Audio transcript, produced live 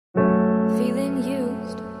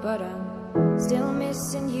but I'm still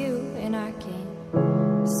missing you, and I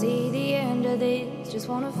can't see the end of this. Just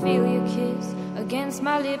wanna feel your kiss against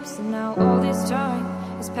my lips, and now all this time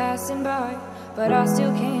is passing by, but I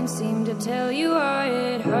still can't seem to tell you why.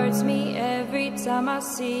 It hurts me every time I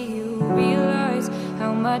see you, realize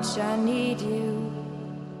how much I need you.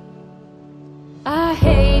 I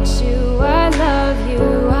hate you, I love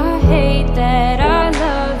you, I hate that I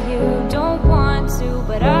love you. Don't want to,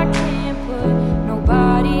 but I can't put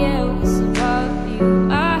nobody else above you.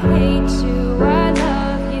 I hate you, I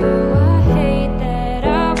love you, I hate that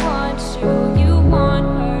I want you. You want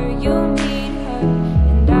her, you need her,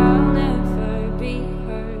 and I'll never be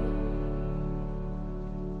her.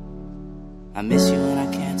 I miss you when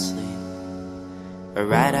I can't sleep, or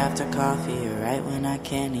right after coffee, or right when I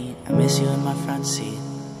can't eat. I miss you in my front seat.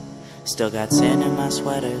 Still got sand in my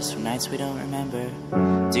sweaters from nights we don't remember.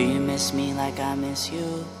 Do you miss me like I miss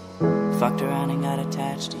you? Fucked around and got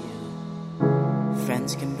attached to you.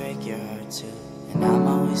 Friends can break your heart too, and I'm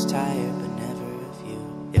always tired but never of you.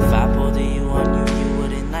 If I pulled a you on you, you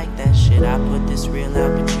wouldn't like that shit. I put this real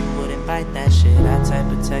out but you wouldn't bite that shit. I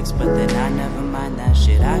type a text but then I never mind that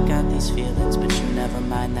shit. I got these feelings but you never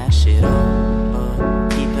mind that shit. Oh,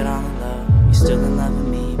 keep it on the low. You're still in love with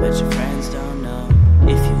me but your friends don't know.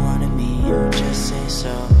 If you wanted me, you would just say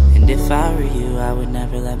so. And if I were you, I would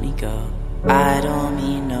never let me go. I don't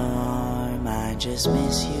mean no harm, I just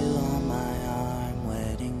miss you on my arm.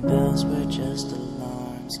 Wedding bells were just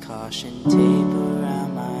alarms, caution tape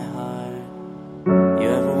around my heart. You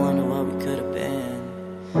ever wonder what we could have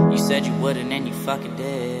been? You said you wouldn't and you fucking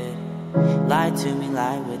did. Lie to me,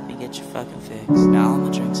 lie with me, get your fucking fix. Now all my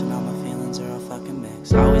drinks and all my feelings are all fucking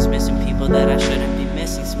mixed. Always missing people that I shouldn't be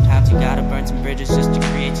missing. Sometimes you gotta burn some bridges just to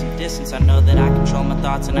create some distance. I know that I control my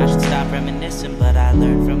thoughts and I should stop reminiscing, but I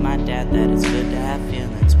learned from my dad that it's good to have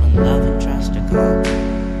feelings when love and trust are gone.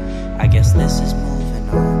 I guess this is moving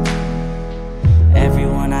on.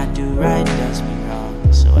 Everyone I do right does me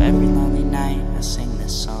wrong, so every lonely night I sing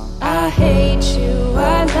this song. I hate you,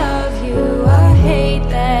 I love you, I hate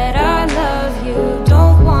that I love you.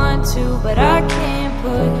 Don't want to, but I can't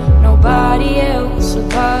put nobody else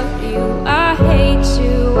above you. I hate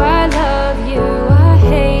you, I love you, I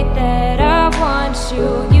hate that I want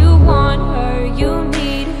you. You want her, you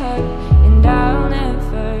need her, and I'll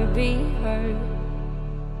never be her.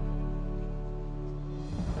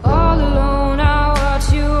 All alone I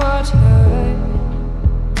watch you watch her,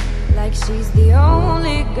 like she's the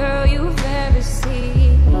only girl you've ever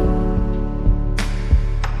seen.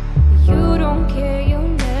 You don't care, you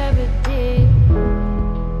never did.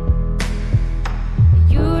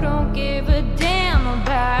 You don't give a damn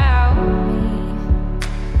about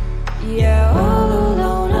me. Yeah, all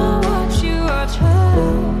alone I watch you watch her.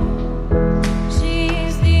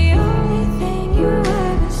 She's the only thing you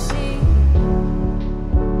ever see.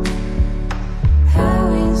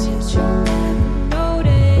 How is it you never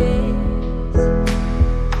noticed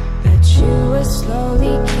that you were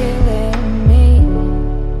slowly killing me?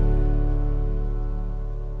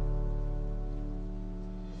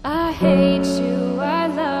 I hate you, I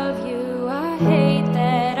love you, I hate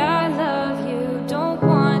that I love you. Don't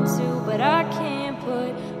want to, but I can't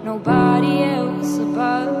put nobody else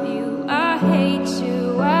above you.